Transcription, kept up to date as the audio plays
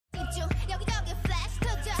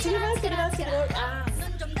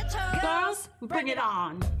Girls, bring it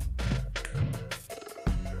on.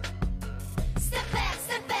 Step back,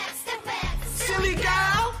 step back, step back. Silly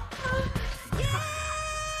girl.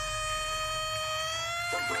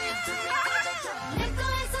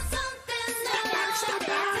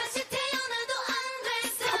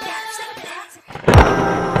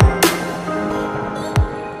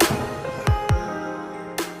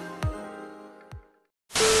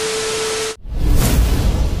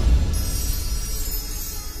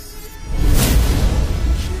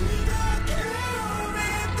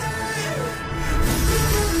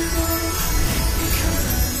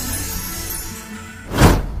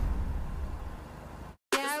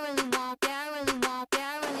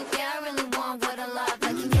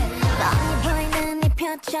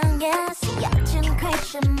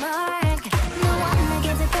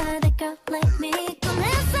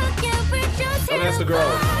 Oh, that's the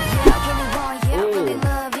girl.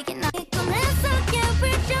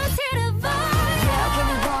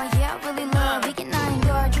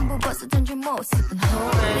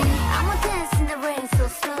 I'ma dance in the rain so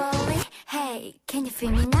slowly. Hey, can you feel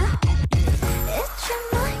me now? It's your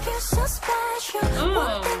night, you're so special.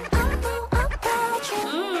 One thing I know about you.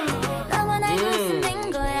 나만 알고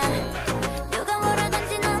있는 거야. 누가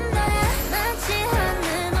뭐라든지 넌 너야. 마치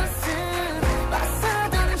하늘 웃음 와서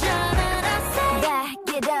던져라.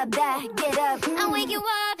 Back it up, back it up. I'll wake you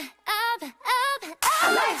up, up, up,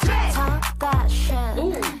 up. Talk that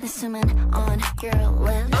shit. Listening on your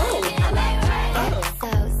lips. It's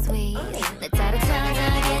so sweet. 내 따라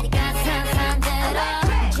찾아가니까 상상대로.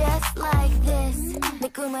 Just like this. 내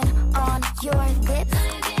꿈은 on your lips.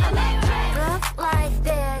 Look like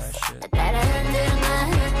this. 내 따라 흔들마,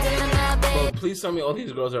 Bro, please tell me all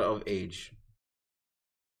these girls are of age.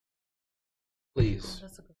 Please.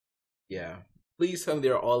 Yeah. Please tell me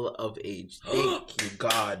they're all of age. Thank you,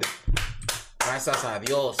 God. Gracias a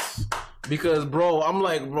Dios. Because, bro, I'm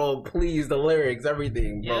like, bro, please, the lyrics,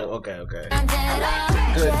 everything, bro. Okay, okay.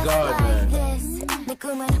 Good God, man. 내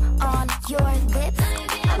꿈은 on your lips.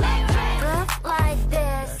 Look like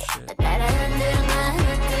this. 내 따라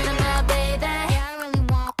흔들마, baby. I really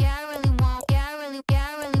want, I really want, I really, I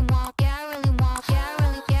really want, I really want, I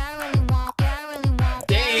really, I really want, I really want.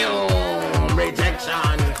 Damn,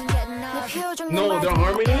 rejection. No, the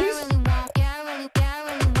harmonies?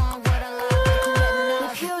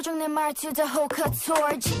 내 말투 다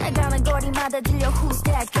호커토르 지나가는 거리마다 들려 Who's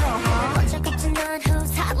that girl? 어쩌겠지 넌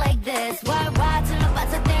who's hot like this? Why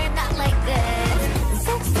둘러봐서 they're not like this?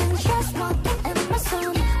 Sex and just walking in my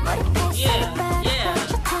zone 머리 빗어서 back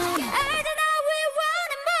I don't know we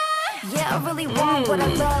want it more. Yeah, I really want what I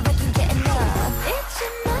love. I can get enough. It's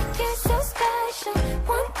your night, you're so special.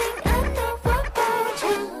 One thing I know about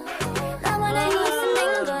you. 나만 알고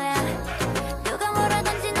있는 거야. 누가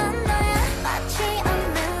뭐라든지 넌 너야. 마치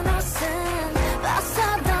없는 웃음 와서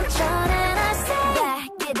던져내. I say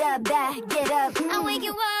back it up, back it up. I'll wake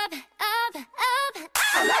you up, up, up,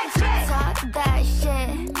 up. Talk that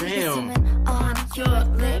shit. Damn. On your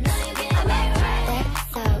lips. It's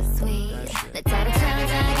so sweet. 내 따라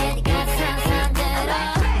찾아가니까 상상대로.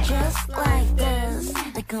 Just like this.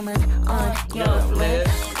 내 꿈은 on your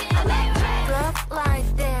lips. Look like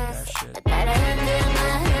this. 내 따라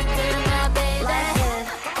흔들마, baby.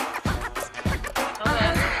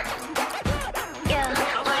 Yeah,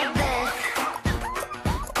 like this.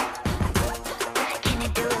 Can you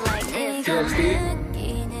do it like this?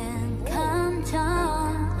 느끼는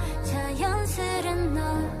감정 자연스런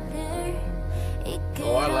너를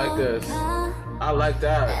Oh, I like this. I like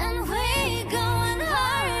that. And we going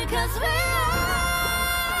hard 'cause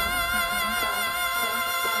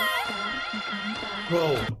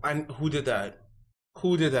Bro, who did that?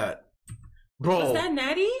 Who did that? Bro. Was that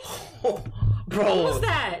Natty? Bro. Who was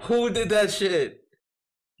that? Who did that shit?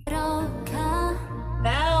 Bell.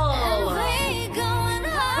 And we going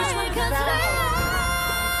hard Which one is 'cause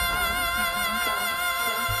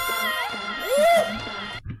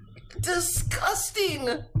Disgusting.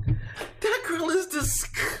 That girl is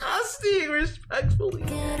disgusting, respectfully.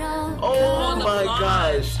 Oh the my blonde.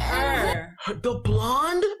 gosh. Her. The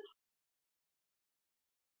blonde?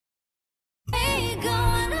 we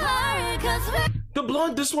going hard 'cause The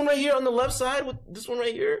blonde, this one right here on the left side with this one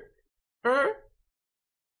right here? Her?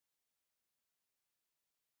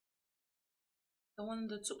 The one of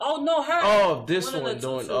the two. Oh no, her. Oh, this One one of the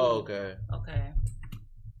doing. two. Oh, okay. Okay.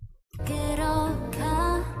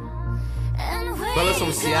 Bella's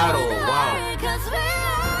from Seattle. Wow.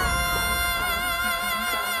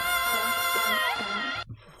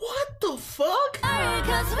 What the fuck?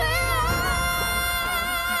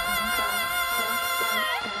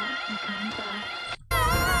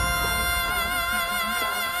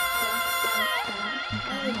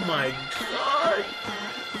 my god.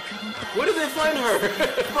 Where did they find her?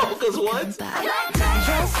 Bro, cause what?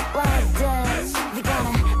 Just like this, we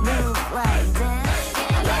gotta move like this.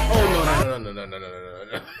 Oh no.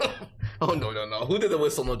 Oh no. Who did the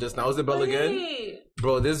whistle note just now? Was it Bella again?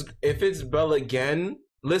 Bro, this if it's Bella again,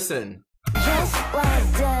 listen. Just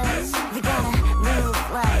like this, we gotta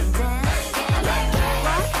move like this. Like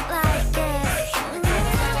this.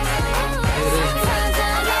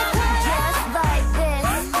 Just like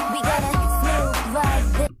this, we gotta move like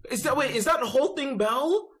this. Is that the whole thing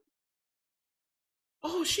Belle?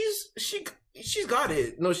 Oh, she's got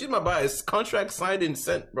it. No, she's my bias. Contract signed and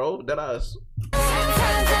sent, bro. That ass. Just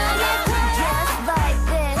like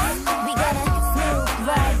this, we gotta move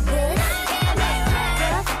like this.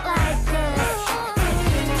 Just like this.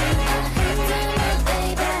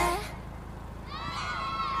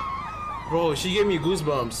 Bro, she gave me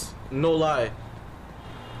goosebumps. No lie.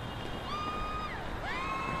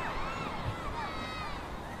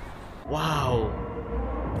 Wow.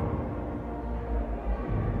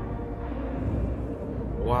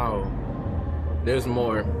 Wow. There's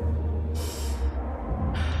more.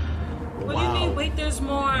 What do you mean? Wait, there's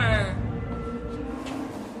more.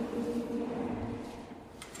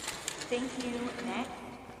 Thank you. Next.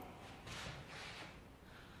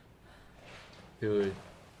 Dude.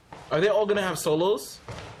 Are they all gonna have solos?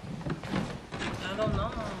 I don't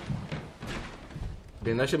know.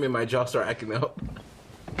 Then that should make my jaw start acting up.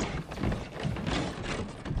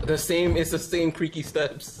 It's the same creaky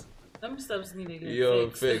steps. Them steps need to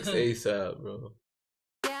get fixed ASAP, bro.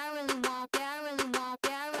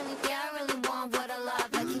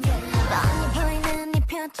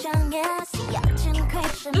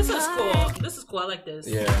 This is cool. This is cool. I like this.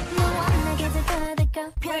 Yeah.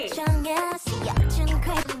 Wait.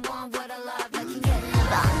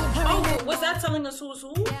 Oh, was that telling us who's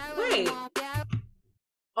who? Wait.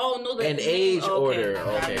 Oh no, the An age order.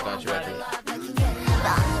 Okay, got you.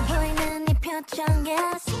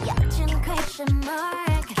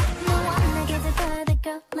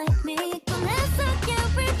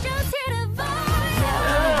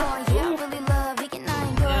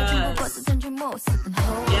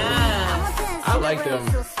 Yes. I like them.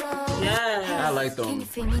 Yes. I like them.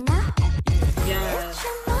 Yes.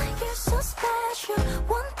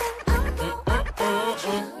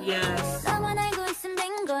 Yes.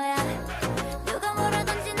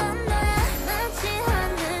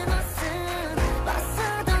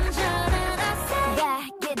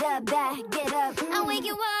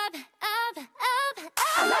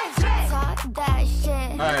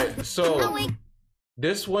 Alright, so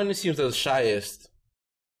this one seems the shyest.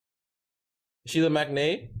 Sheila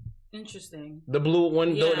McNay? Interesting. The blue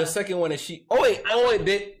one, Yeah. the second one is she. Oh wait,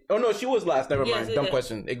 no, she was last. Never mind. Dumb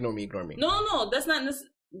question. Ignore me. No, that's not.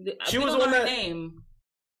 She was the one that name.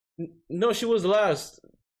 No, she was last.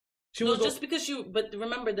 She was just because but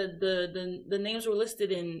remember the names were listed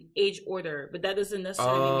in age order, but that doesn't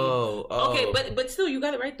necessarily mean. Okay, but still, you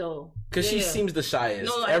got it right though. Because she seems the shyest.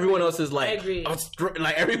 No, everyone else is like, I agree.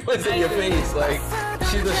 Like everyone's in your face. Like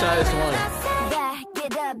she's the shyest one.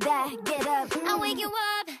 Get up, I'll wake you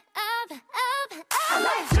up.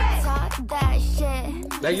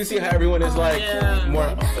 Like you see how everyone is like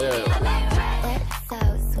more. It's so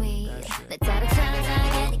sweet.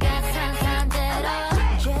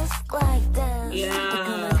 Just like this.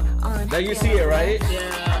 Yeah. Like you see it, right?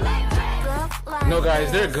 Yeah. No,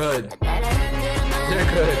 guys, they're good. They're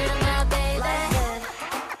good.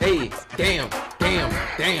 Hey, damn.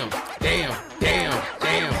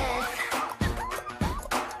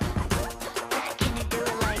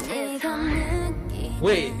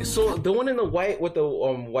 Wait, so the one in the white with the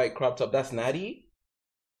white crop top, that's Natty?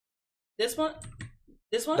 This one?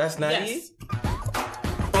 That's Natty? Yes.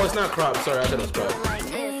 Oh, it's not crop. Sorry, I thought it was crop.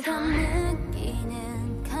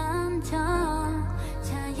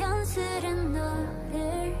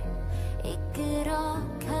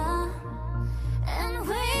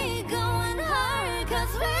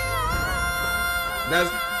 That's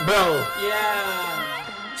Belle. Yeah.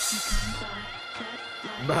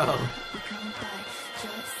 Belle.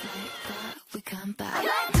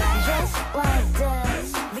 Just like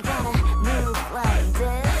this, we gotta move like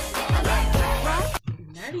this.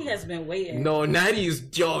 Natty has been waiting. No, Natty's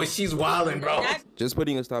she's wildin', bro. Just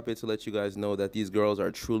putting a stop here to let you guys know that these girls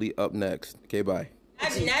are truly up next. Okay, bye.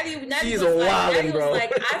 Natty She's was wildin', bro.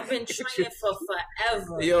 like, I've been training for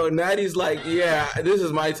forever. Yo, Natty's like, yeah, this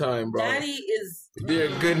is my time, bro. Natty is. Dear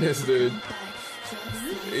goodness, dude.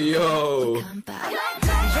 Yo.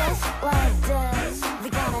 Just like this, we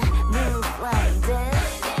gotta move like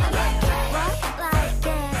this.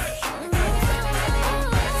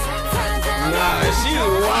 Nah, she's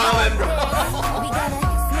wild.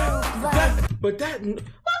 But that,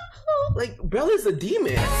 like, Bella's a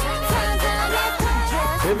demon.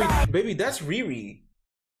 Baby, that's Riri.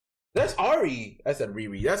 That's Ari. I said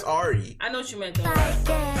Riri. That's Ari. I know what you meant though.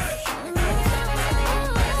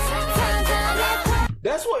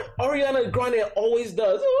 That's what Ariana Grande always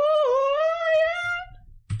does.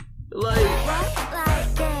 Like,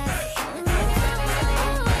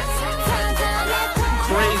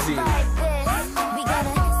 crazy.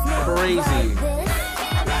 Crazy.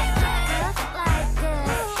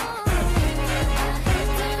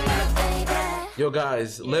 Yo,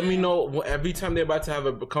 guys, let me know every time they're about to have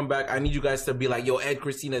a comeback. I need you guys to be like, yo, Ed,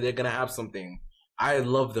 Christina, they're gonna have something. I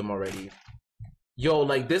love them already. Yo,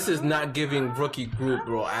 like, this is not giving rookie group,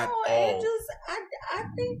 bro, at all. I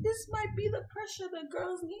think this might be the pressure the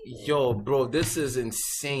girls need. Yo, bro, this is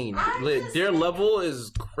insane. Their level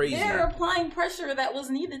is crazy. They're applying pressure that was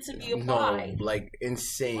needed to be applied. No, like,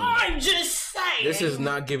 insane. I'm just saying. This is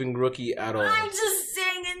not giving rookie at all. I'm just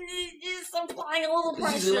saying, and just applying a little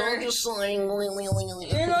pressure. Just saying,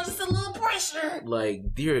 just a little pressure.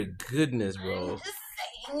 Like, dear goodness, bro. Just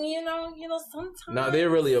saying, you know, sometimes. Now they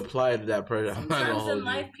really applied that pressure. I'm not gonna hold in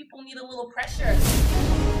life, you. people need a little pressure.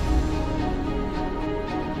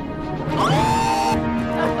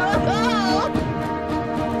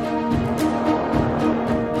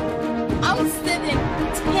 I'm sitting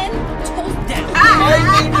 10 toes down.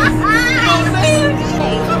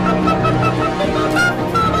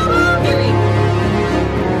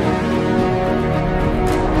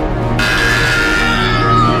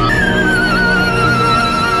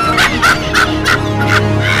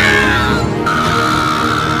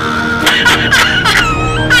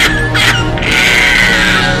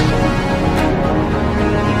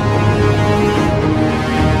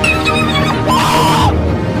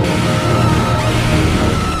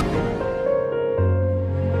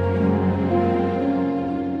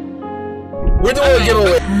 We're doing a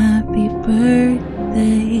giveaway. Happy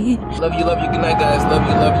birthday. Love you. Good night, guys.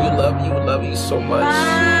 Love you so much.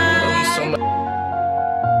 Bye.